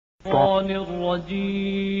الشيطان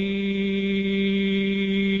الرجيم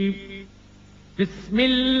بسم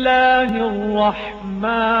الله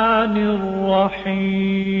الرحمن الرحيم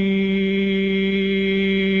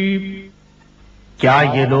کیا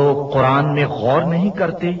یہ لوگ قرآن میں غور نہیں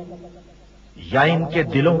کرتے یا ان کے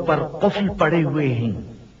دلوں پر قفل پڑے ہوئے ہیں؟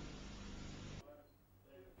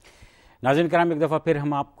 ناظرین کرام، ایک دفعہ پھر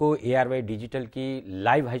ہم آپ کو اے آر وائی ڈیجیٹل کی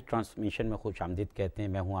لائیو حج ٹرانسمیشن میں خوش آمدید کہتے ہیں۔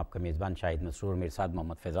 میں ہوں آپ کا میزبان شاہد مسرور، میرے ساتھ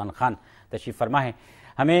محمد فیضان خان تشریف فرما ہے۔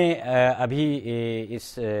 ہمیں ابھی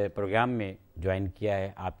اس پروگرام میں جوائن کیا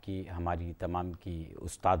ہے آپ کی ہماری تمام کی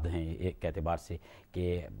استاد ہیں ایک اعتبار سے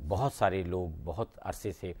کہ بہت سارے لوگ بہت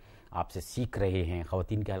عرصے سے آپ سے سیکھ رہے ہیں،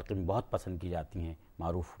 خواتین کے حلقے میں بہت پسند کی جاتی ہیں،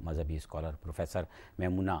 معروف مذہبی اسکالر پروفیسر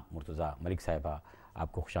میمونہ مرتضیٰ ملک صاحبہ،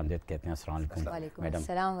 آپ کو خوش آمدید کہتے ہیں۔ السلام علیکم وعلیکم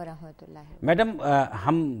السلام ورحمۃ اللہ۔ میڈم،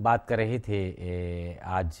 ہم بات کر رہے تھے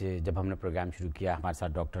آج جب ہم نے پروگرام شروع کیا، ہمارے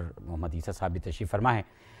ساتھ ڈاکٹر محمد عیسیٰ صاحب بھی تشریف فرما ہے۔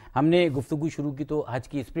 ہم نے گفتگو شروع کی تو حج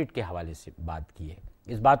کی اسپرٹ کے حوالے سے بات کی ہے،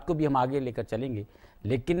 اس بات کو بھی ہم آگے لے کر چلیں گے،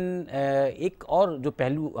 لیکن ایک اور جو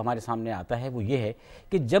پہلو ہمارے سامنے آتا ہے وہ یہ ہے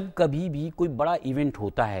کہ جب کبھی بھی کوئی بڑا ایونٹ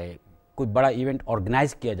ہوتا ہے، کوئی بڑا ایونٹ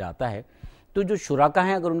آرگنائز کیا جاتا ہے، تو جو شرکا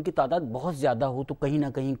ہیں اگر ان کی تعداد بہت زیادہ ہو تو کہیں نہ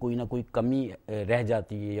کہیں کوئی نہ کوئی کمی رہ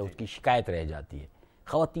جاتی ہے یا اس کی شکایت رہ جاتی ہے۔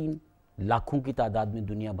 خواتین لاکھوں کی تعداد میں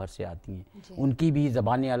دنیا بھر سے آتی ہیں، ان کی بھی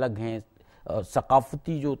زبانیں الگ ہیں،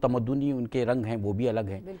 ثقافتی جو تمدنی ان کے رنگ ہیں وہ بھی الگ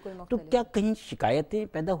ہیں، تو کیا کہیں شکایتیں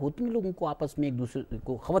پیدا ہوتی ہیں لوگوں کو آپس میں ایک دوسرے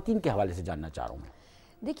کو؟ خواتین کے حوالے سے جاننا چاہ رہا ہوں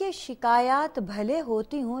میں۔ دیکھیے، شکایات بھلے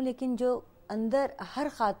ہوتی ہوں، لیکن جو اندر ہر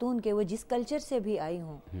خاتون کے وہ جس کلچر سے بھی آئی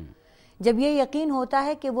ہوں، جب یہ یقین ہوتا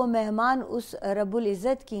ہے کہ وہ مہمان اس رب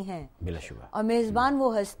العزت کی ہیں اور میزبان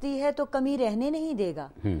وہ ہستی ہے تو کمی رہنے نہیں دے گا۔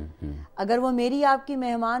 اگر وہ میری آپ کی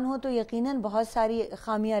مہمان ہو تو یقیناً بہت ساری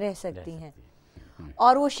خامیاں رہ سکتی ہیں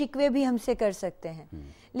اور وہ شکوے بھی ہم سے کر سکتے ہیں،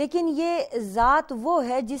 لیکن یہ ذات وہ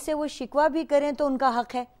ہے جس سے وہ شکوہ بھی کریں تو ان کا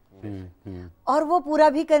حق ہے اور وہ پورا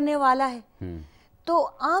بھی کرنے والا ہے۔ تو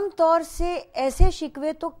عام طور سے ایسے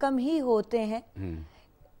شکوے تو کم ہی ہوتے ہیں،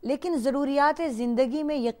 لیکن ضروریات زندگی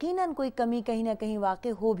میں یقیناً کوئی کمی کہیں نہ کہیں واقع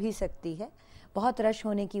ہو بھی سکتی ہے، بہت رش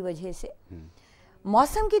ہونے کی وجہ سے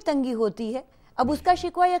موسم کی تنگی ہوتی ہے۔ اب اس کا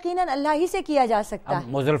شکوہ یقیناً اللہ ہی سے کیا جا سکتا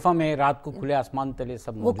ہے۔ مزدلفہ میں رات کو کھلے آسمان تلے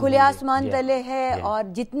سب وہ کھلے آسمان تلے ہے، اور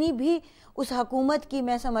جتنی بھی اس حکومت کی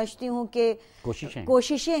میں سمجھتی ہوں کہ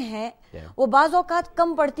کوششیں ہیں وہ بعض اوقات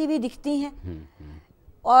کم پڑتی بھی دکھتی ہیں،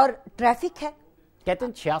 اور ٹریفک ہے۔ کہتے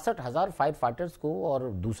ہیں 66,000 فائر فائٹرز کو اور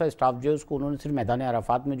دوسرا اسٹاف جو ہے اس کو انہوں نے صرف میدان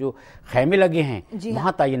عرفات میں جو خیمے لگے ہیں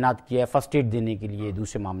وہاں تعینات کیا ہے فرسٹ ایڈ دینے کے لیے،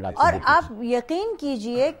 دوسرے معاملات۔ اور آپ یقین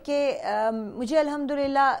کیجئے کہ مجھے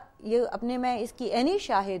الحمدللہ یہ اپنے میں اس کی عینی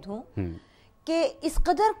شاہد ہوں کہ اس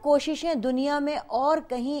قدر کوششیں دنیا میں اور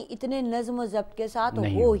کہیں اتنے نظم و ضبط کے ساتھ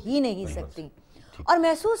ہو ہی نہیں سکتی، اور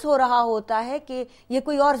محسوس ہو رہا ہوتا ہے کہ یہ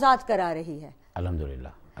کوئی اور ذات کرا رہی ہے۔ الحمدللہ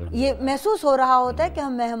یہ محسوس ہو رہا ہوتا ہے کہ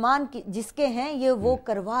ہم مہمان جس کے ہیں یہ وہ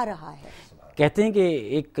کروا رہا ہے۔ کہتے ہیں کہ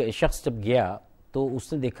ایک شخص جب گیا تو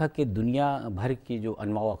اس نے دیکھا کہ دنیا بھر کی جو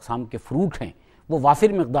انواع و اقسام کے فروٹ ہیں وہ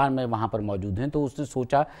وافر مقدار میں وہاں پر موجود ہیں، تو اس نے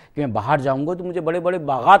سوچا کہ میں باہر جاؤں گا تو مجھے بڑے بڑے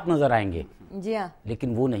باغات نظر آئیں گے، جی ہاں،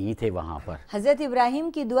 لیکن وہ نہیں تھے وہاں پر۔ حضرت ابراہیم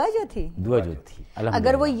کی دعا جو تھی،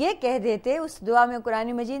 اگر وہ یہ کہہ دیتے اس دعا میں،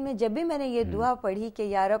 قرآن مجید میں جب بھی میں نے یہ دعا پڑھی کہ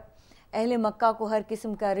یا رب اہل مکہ کو ہر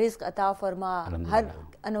قسم کا رزق عطا فرما، ہر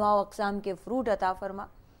انواع و اقسام کے فروٹ عطا فرما،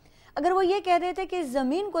 اگر وہ یہ کہہ دیتے کہ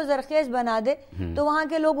زمین کو زرخیز بنا دے تو وہاں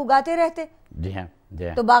کے لوگ اگاتے رہتے،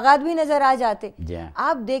 تو باغات بھی نظر آ جاتے۔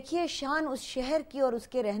 آپ دیکھیے شان اس شہر کی اور اس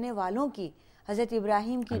کے رہنے والوں کی حضرت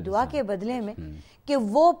ابراہیم کی دعا کے بدلے میں، کہ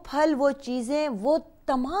وہ پھل، وہ چیزیں، وہ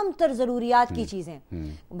تمام تر ضروریات کی چیزیں،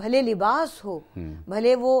 بھلے لباس ہو،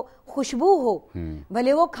 بھلے وہ خوشبو ہو،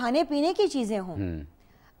 بھلے وہ کھانے پینے کی چیزیں ہوں،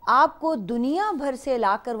 آپ کو دنیا بھر سے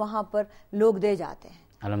لا کر وہاں پر لوگ دے جاتے ہیں۔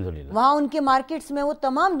 الحمدللہ وہاں ان کے مارکیٹس میں وہ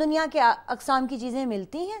تمام دنیا کے اقسام کی چیزیں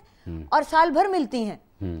ملتی ہیں اور سال بھر ملتی ہیں۔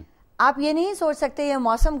 آپ یہ نہیں سوچ سکتے یہ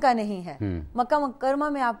موسم کا نہیں ہے، مکہ مکرمہ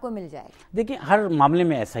میں آپ کو مل جائے گا۔ دیکھیں ہر معاملے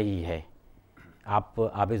میں ایسا ہی ہے۔ آپ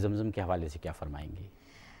آب زمزم کے حوالے سے کیا فرمائیں گے؟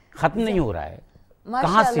 ختم نہیں ہو رہا ہے،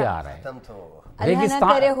 کہاں سے آ رہا ہے؟ اللہ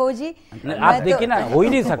نہ کرے ہو جی، آپ دیکھیں نا، ہو ہی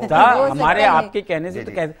نہیں سکتا ہمارے آپ کے کہنے سے۔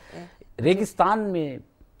 تو ریگستان میں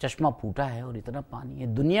چشمہ پھوٹا ہے اور اتنا پانی ہے،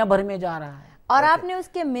 دنیا بھر میں جا رہا ہے، اور آپ نے اس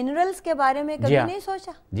کے منرلز کے بارے میں کبھی نہیں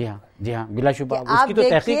سوچا؟ جی ہاں، بلا شبہ اس آپ کی تو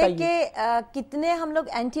تحقیق دیکھیے کہ کتنے ہم لوگ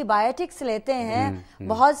اینٹی بائیوٹکس لیتے ہیں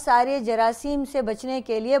بہت سارے جراثیم سے بچنے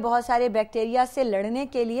کے لیے، بہت سارے بیکٹیریا سے لڑنے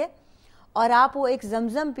کے لیے، اور آپ وہ ایک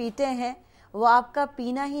زمزم پیتے ہیں، وہ آپ کا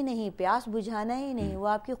پینا ہی نہیں، پیاس بجھانا ہی نہیں، وہ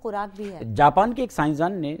آپ کی خوراک بھی ہے۔ جاپان کے ایک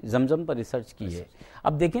سائنسدان نے زمزم پر ریسرچ کی ہے۔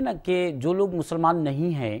 اب دیکھیں نا کہ جو لوگ مسلمان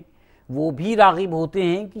نہیں ہیں وہ بھی راغب ہوتے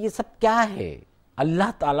ہیں کہ یہ سب کیا ہے،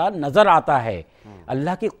 اللہ تعالیٰ نظر آتا ہے،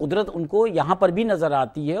 اللہ کی قدرت ان کو یہاں پر بھی نظر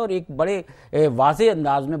آتی ہے اور ایک بڑے واضح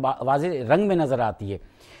انداز میں، واضح رنگ میں نظر آتی ہے۔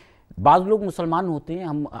 بعض لوگ مسلمان ہوتے ہیں،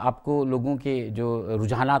 ہم آپ کو لوگوں کے جو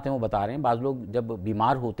رجحانات ہیں وہ بتا رہے ہیں، بعض لوگ جب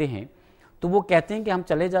بیمار ہوتے ہیں تو وہ کہتے ہیں کہ ہم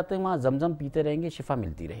چلے جاتے ہیں وہاں زمزم پیتے رہیں گے، شفا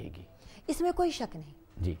ملتی رہے گی۔ اس میں کوئی شک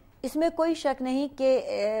نہیں جی، اس میں کوئی شک نہیں کہ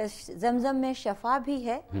زمزم میں شفا بھی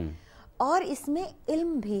ہے اور اس میں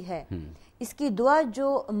علم بھی ہے۔ اس کی دعا جو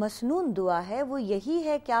مسنون دعا ہے وہ یہی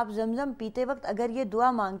ہے کہ آپ زمزم پیتے وقت اگر یہ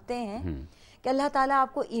دعا مانگتے ہیں کہ اللہ تعالیٰ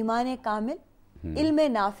آپ کو ایمان کامل، علم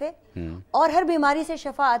نافع اور ہر بیماری سے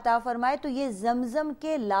شفا عطا فرمائے، تو یہ زمزم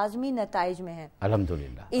کے لازمی نتائج میں ہے۔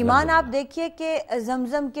 الحمدللہ۔ ایمان آپ دیکھیے کہ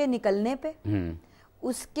زمزم کے نکلنے پہ،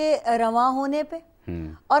 اس کے رواں ہونے پہ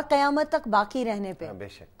اور قیامت تک باقی رہنے پہ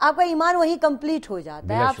آپ کا ایمان وہی کمپلیٹ ہو جاتا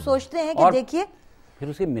ہے۔ آپ سوچتے ہیں کہ دیکھیے پھر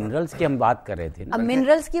اس کے منرلز کی ہم بات کر رہے تھے، اب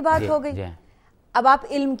منرلز کی بات ہو گئی، اب آپ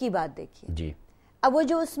علم کی بات دیکھیے۔ جی، اب وہ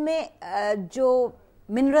جو اس میں جو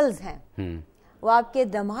منرلز ہیں وہ آپ کے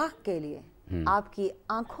دماغ کے لیے، آپ کی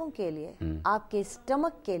آنکھوں کے لیے، آپ کے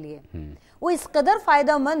اسٹمک کے لیے وہ اس قدر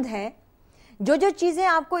فائدہ مند ہیں، جو چیزیں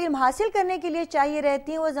آپ کو علم حاصل کرنے کے لیے چاہیے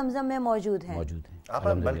رہتی ہیں وہ زمزم میں موجود ہیں۔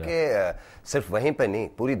 بلکہ صرف وہیں پر نہیں،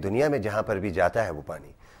 پوری دنیا میں جہاں پر بھی جاتا ہے وہ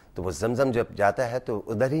پانی، تو وہ زمزم جب جاتا ہے تو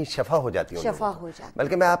ادھر ہی شفا ہو جاتی ہے، شفا ہو جاتی ہے۔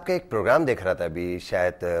 بلکہ میں آپ کا ایک پروگرام دیکھ رہا تھا ابھی،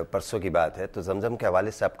 شاید پرسوں کی بات ہے، تو زمزم کے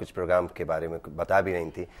حوالے سے آپ کچھ پروگرام کے بارے میں بتا بھی رہی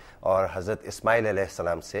تھی اور حضرت اسماعیل علیہ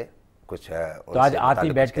السلام سے کچھ تو آج آتی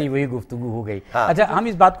بیٹھتی وہی گفتگو ہو گئی۔ اچھا، ہم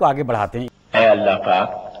اس بات کو آگے بڑھاتے ہیں۔ اے اللہ پاک،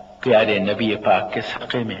 پیارے نبی پاک کے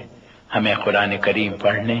صدقے میں ہمیں قرآن کریم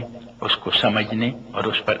پڑھنے، اس کو سمجھنے اور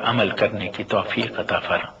اس پر عمل کرنے کی توفیق عطا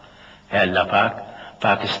فرما۔ اے اللہ پاک،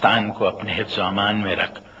 پاکستان کو اپنے حفظ و امان میں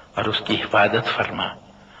رکھ اور اس کی حفاظت فرما،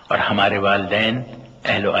 اور ہمارے والدین،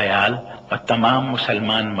 اہل و عیال اور تمام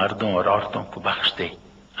مسلمان مردوں اور عورتوں کو بخش دے،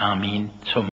 آمین۔